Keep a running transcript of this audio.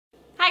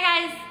Hi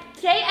guys!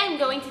 Today I'm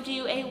going to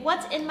do a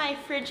what's in my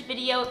fridge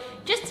video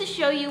just to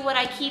show you what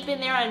I keep in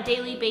there on a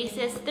daily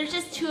basis. There's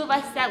just two of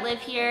us that live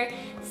here,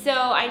 so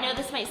I know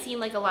this might seem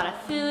like a lot of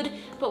food,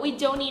 but we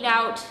don't eat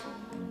out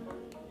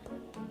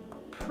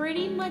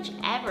pretty much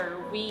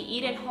ever. We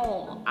eat at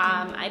home.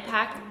 I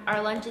pack our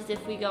lunches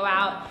if we go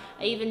out.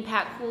 I even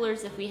pack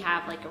coolers if we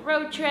have like a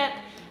road trip.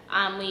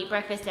 We eat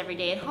breakfast every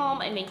day at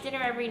home and make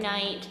dinner every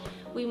night.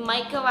 We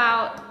might go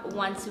out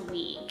once a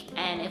week,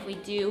 and if we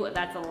do,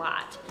 that's a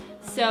lot.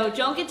 So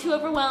don't get too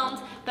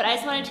overwhelmed, but I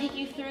just want to take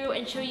you through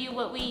and show you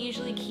what we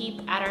usually keep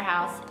at our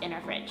house in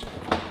our fridge.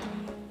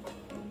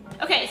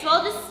 Okay, so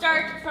I'll just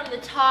start from the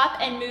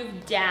top and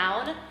move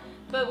down,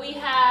 but we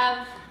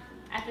have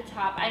at the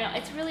top, I know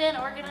it's really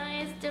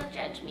unorganized, don't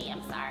judge me,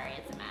 I'm sorry,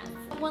 it's a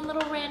mess. One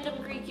little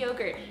random Greek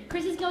yogurt.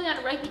 Chris is going on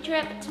a rugby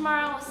trip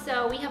tomorrow,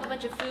 so we have a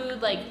bunch of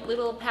food, like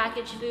little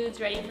packaged foods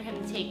ready for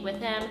him to take with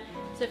him.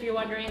 So if you're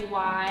wondering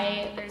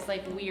why there's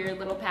like weird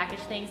little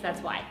packaged things, that's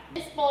why.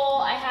 In this bowl,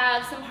 I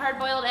have some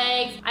hard-boiled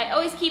eggs. I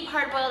always keep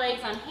hard-boiled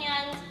eggs on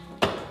hand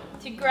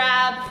to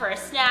grab for a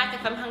snack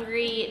if I'm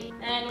hungry.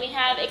 And we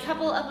have a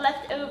couple of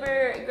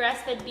leftover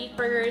grass-fed beef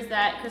burgers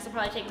that Chris will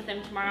probably take with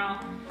him tomorrow.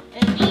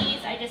 And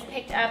these I just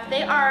picked up.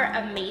 They are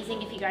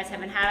amazing if you guys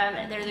haven't had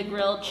them. They're the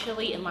grilled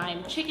chili and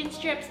lime chicken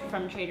strips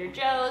from Trader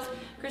Joe's.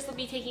 Chris will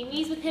be taking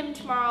these with him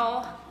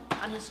tomorrow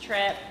on his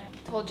trip.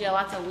 Told you,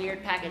 lots of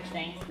weird package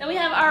things. Then we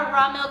have our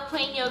raw milk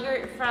plain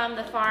yogurt from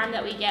the farm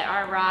that we get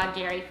our raw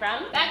dairy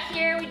from. Back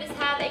here we just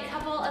have a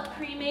couple of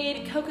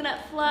pre-made coconut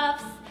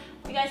fluffs.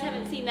 If you guys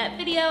haven't seen that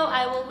video,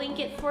 I will link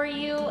it for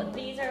you.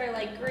 These are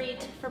like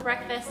great for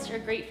breakfast or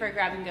great for a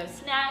grab and go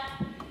snack.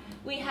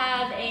 We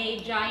have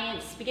a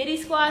giant spaghetti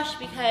squash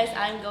because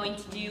I'm going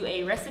to do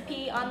a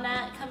recipe on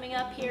that coming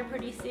up here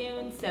pretty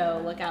soon, so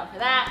look out for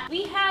that.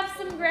 We have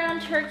some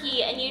ground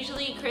turkey, and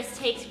usually Chris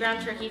takes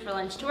ground turkey for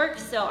lunch to work,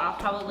 so I'll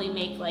probably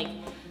make like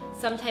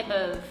some type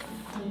of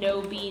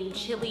no bean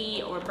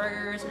chili or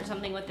burgers or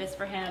something with this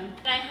for him.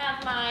 And I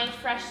have my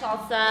fresh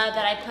salsa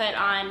that I put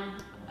on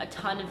a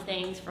ton of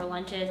things for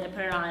lunches. I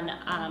put it on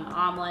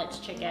omelets,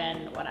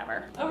 chicken,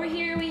 whatever. Over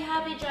here we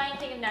have a giant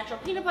thing of natural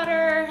peanut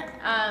butter.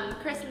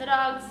 Chris and the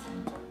dogs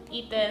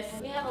eat this.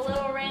 We have a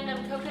little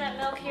random coconut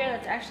milk here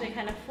that's actually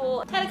kind of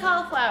full. Head of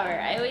cauliflower.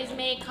 I always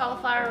make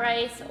cauliflower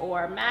rice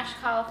or mashed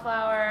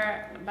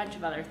cauliflower, a bunch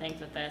of other things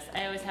with this.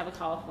 I always have a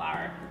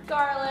cauliflower.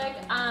 Garlic,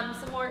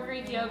 some more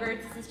Greek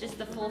yogurt. This is just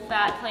the full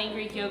fat plain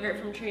Greek yogurt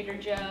from Trader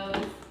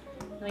Joe's.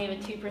 We have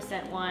a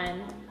 2%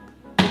 one.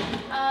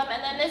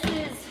 And then this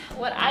is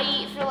what I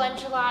eat for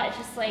lunch a lot. It's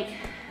just like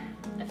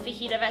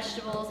fajita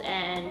vegetables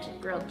and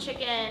grilled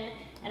chicken.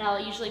 And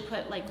I'll usually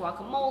put like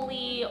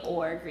guacamole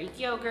or Greek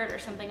yogurt or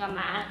something on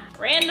that.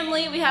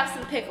 Randomly, we have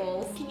some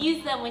pickles. You can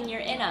use them when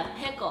you're in a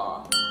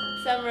pickle.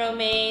 Some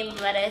romaine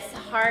lettuce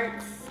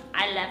hearts.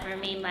 I love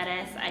romaine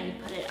lettuce. I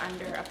put it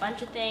under a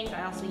bunch of things.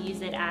 I also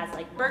use it as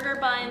like burger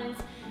buns.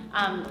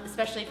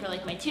 Especially for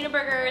like my tuna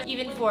burgers.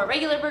 Even for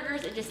regular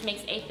burgers, it just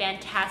makes a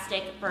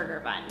fantastic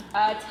burger bun.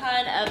 A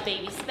ton of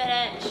baby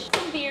spinach.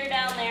 Some beer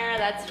down there,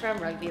 that's from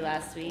rugby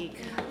last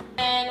week.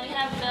 And we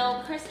have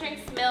milk. Chris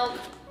drinks milk,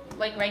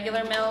 like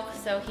regular milk,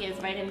 so he has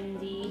vitamin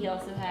D. He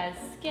also has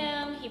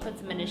skim. He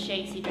puts them in his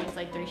shakes. He drinks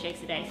like 3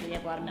 shakes a day, so we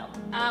have a lot of milk.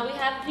 We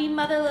have the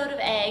mother load of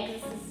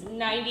eggs. This is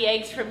 90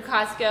 eggs from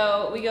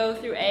Costco. We go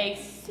through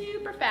eggs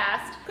super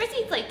fast. Chris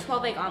eats like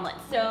 12 egg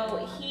omelets,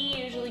 so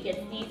he usually gets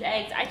these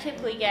eggs. I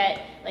typically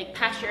get like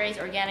pasture-raised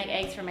organic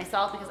eggs for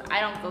myself because I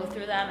don't go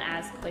through them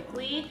as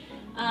quickly.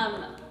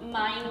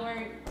 Mine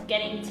were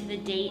getting to the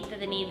date that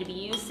they needed to be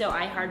used, so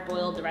I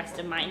hard-boiled the rest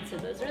of mine, so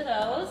those are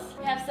those.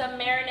 We have some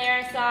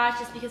marinara sauce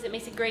just because it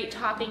makes a great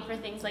topping for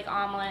things like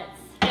omelets.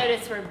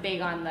 Notice we're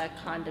big on the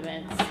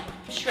condiments.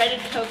 Shredded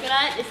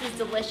coconut, this is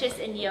delicious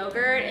in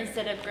yogurt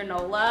instead of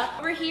granola.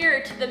 Over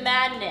here to the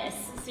madness.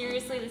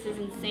 Seriously, this is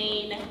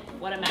insane.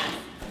 What a mess.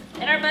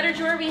 In our butter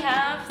drawer we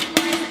have some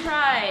more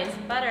surprise.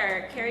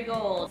 Butter,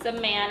 Kerrygold,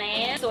 some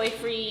mayonnaise,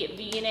 soy-free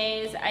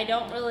Viennese. I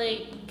don't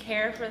really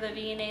care for the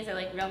Viennese, I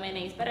like real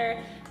mayonnaise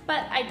better,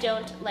 but I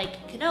don't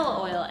like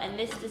canola oil, and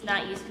this does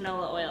not use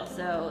canola oil,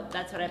 so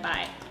that's what I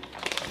buy.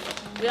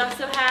 We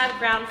also have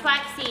ground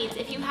flax seeds.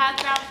 If you have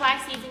ground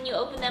flax seeds and you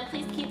open them,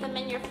 please keep them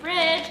in your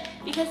fridge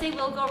because they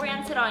will go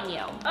rancid on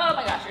you. Oh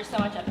my gosh, there's so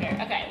much up here.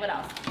 Okay, what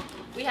else?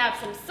 We have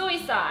some soy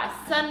sauce,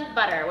 sun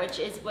butter, which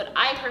is what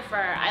I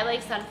prefer. I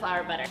like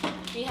sunflower butter.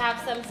 We have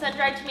some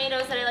sun-dried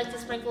tomatoes that I like to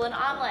sprinkle in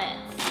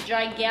omelets.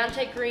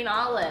 Gigantic green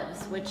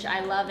olives, which I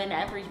love in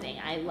everything.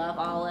 I love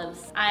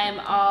olives. I'm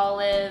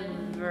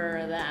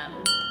Oliver them.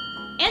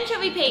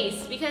 Anchovy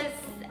paste, because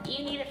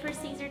you need it for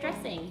Caesar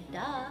dressing,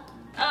 duh.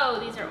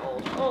 Oh, these are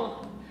old.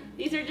 Oh,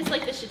 these are just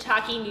like the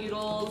shiitake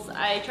noodles.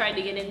 I tried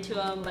to get into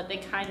them, but they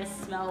kind of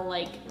smell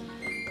like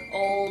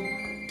old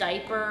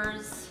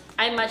diapers.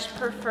 I much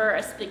prefer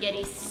a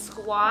spaghetti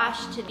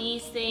squash to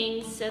these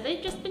things, so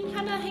they've just been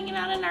kind of hanging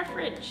out in our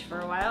fridge for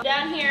a while.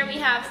 Down here we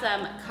have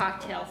some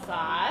cocktail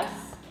sauce,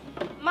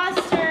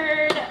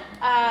 mustard,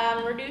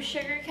 reduced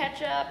sugar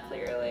ketchup,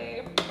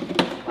 clearly.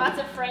 Lots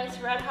of Frank's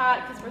Red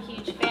Hot because we're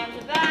huge fans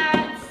of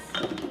that.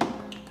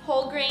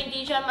 whole grain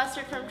Dijon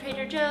mustard from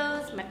Trader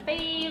Joe's, my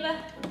fave.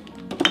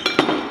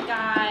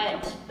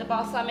 Got the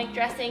balsamic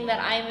dressing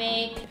that I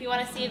make. If you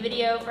want to see a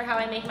video for how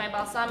I make my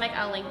balsamic,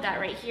 I'll link that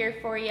right here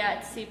for you.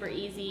 It's super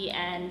easy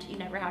and you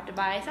never have to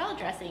buy salad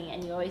dressing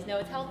and you always know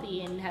it's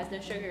healthy and has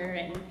no sugar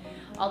and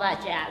all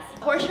that jazz.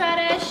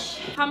 Horseradish,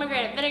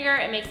 pomegranate vinegar,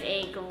 it makes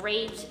a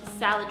great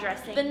salad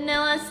dressing.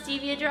 Vanilla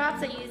stevia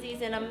drops, I use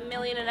these in 1.5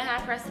 million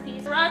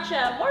recipes.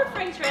 Sriracha, more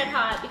Frank's Red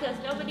Hot because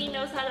nobody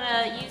knows how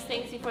to use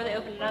things before they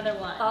open another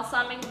one.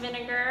 Balsamic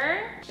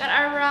vinegar. Got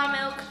our raw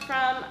milk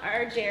from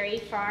our dairy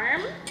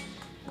farm.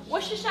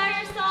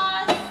 Worcestershire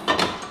sauce,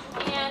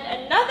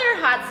 and another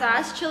hot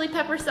sauce, chili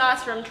pepper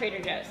sauce from Trader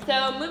Joe's.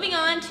 So moving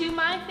on to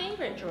my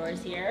favorite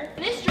drawers here.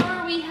 In this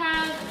drawer we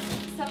have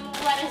some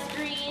lettuce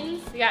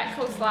greens. We got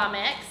coleslaw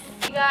mix.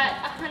 We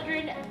got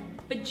 100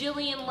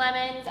 bajillion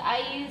lemons.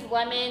 I use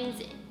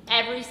lemons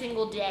every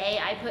single day.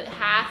 I put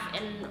half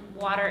in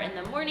water in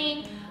the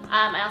morning.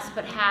 I also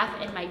put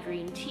half in my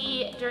green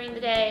tea during the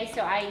day,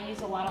 so I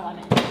use a lot of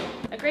lemons.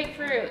 A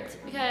grapefruit,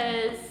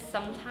 because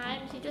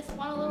sometimes you just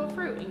want a little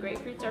fruit, and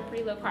grapefruits are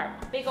pretty low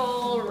carb. Big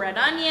old red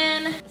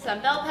onion,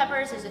 some bell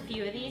peppers, there's a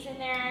few of these in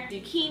there.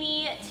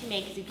 Zucchini to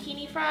make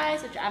zucchini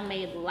fries, which I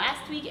made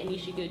last week, and you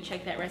should go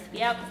check that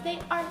recipe out because they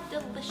are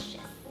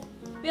delicious.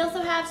 We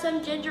also have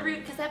some ginger root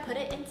because I put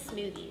it in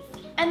smoothies.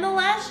 And the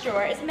last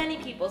drawer is many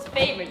people's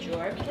favorite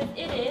drawer because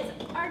it is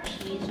our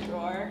cheese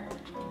drawer.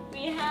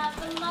 We have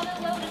the mother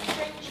loaded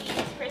string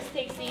cheese. Chris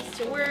takes these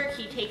to work.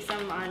 He takes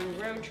them on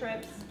road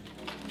trips.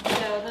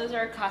 So those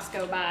are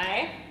Costco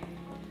buy.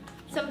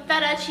 Some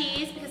feta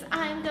cheese because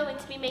I'm going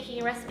to be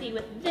making a recipe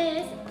with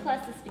this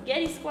plus the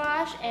spaghetti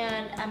squash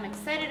and I'm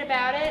excited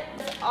about it.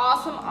 This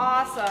awesome,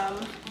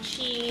 awesome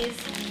cheese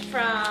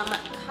from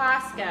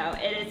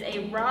Costco. It is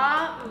a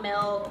raw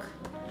milk.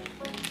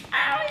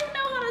 I don't even know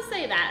how to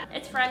say that.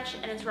 It's French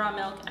and it's raw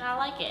milk and I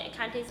like it. It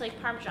kind of tastes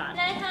like Parmesan.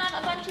 Then I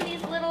have a bunch of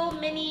these little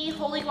mini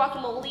holy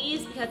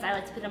guacamoles because I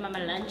like to put them on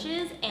my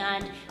lunches,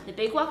 and the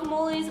big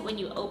guacamoles, when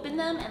you open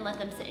them and let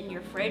them sit in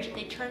your fridge,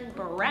 they turn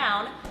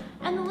brown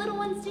and the little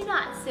ones do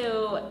not.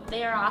 So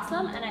they are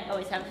awesome and I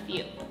always have a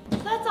few. So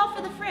that's all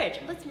for the fridge.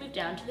 Let's move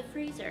down to the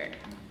freezer.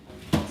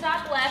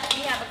 Top left,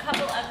 we have a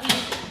couple of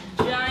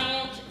these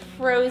giant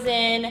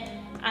frozen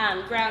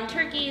ground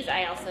turkeys.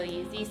 I also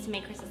use these to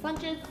make Chris's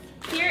lunches.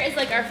 Here is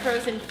like our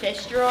frozen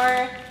fish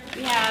drawer.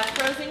 We have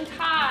frozen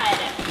cod,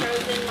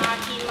 frozen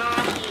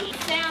maki-maki,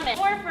 salmon,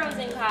 more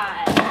frozen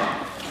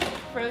cod,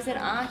 frozen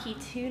ahi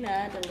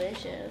tuna,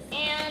 delicious.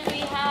 And we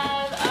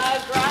have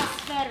a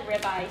grass-fed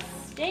ribeye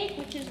steak,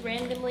 which is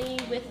randomly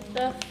with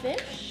the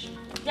fish.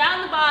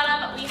 Down the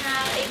bottom, we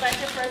have a bunch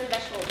of frozen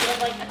vegetables. We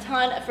have like a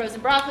ton of frozen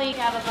broccoli. We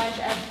have a bunch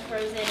of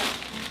frozen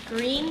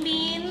green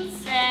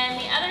beans. And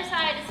the other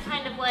side is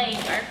kind of like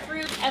our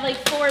fruit. I have like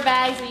 4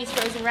 bags of these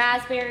frozen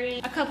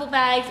raspberries, a couple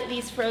bags of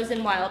these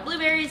frozen wild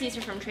blueberries. These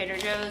are from Trader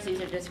Joe's.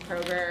 These are just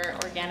Kroger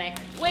organic.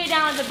 Way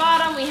down at the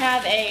bottom, we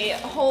have a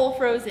whole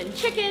frozen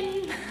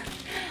chicken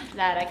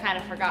that I kind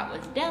of forgot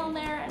was down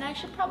there and I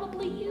should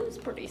probably use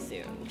pretty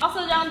soon.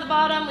 Also down the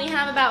bottom, we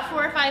have about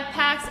 4 or 5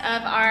 packs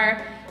of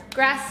our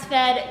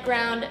grass-fed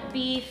ground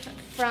beef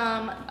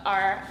from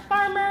our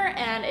farmer,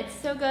 and it's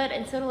so good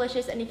and so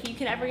delicious, and if you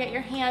can ever get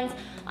your hands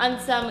on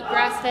some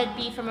grass-fed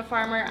beef from a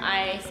farmer,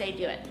 I say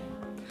do it.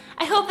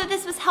 I hope that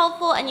this was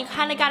helpful and you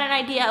kind of got an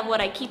idea of what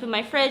I keep in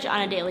my fridge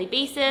on a daily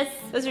basis.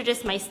 Those are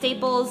just my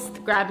staples, the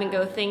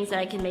grab-and-go things that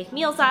I can make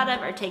meals out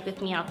of or take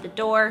with me out the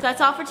door. So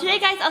that's all for today,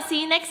 guys. I'll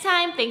see you next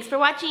time. Thanks for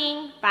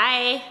watching.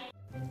 Bye.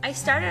 I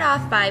started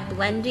off by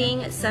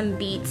blending some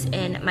beets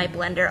in my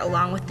blender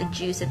along with the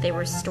juice that they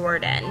were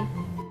stored in.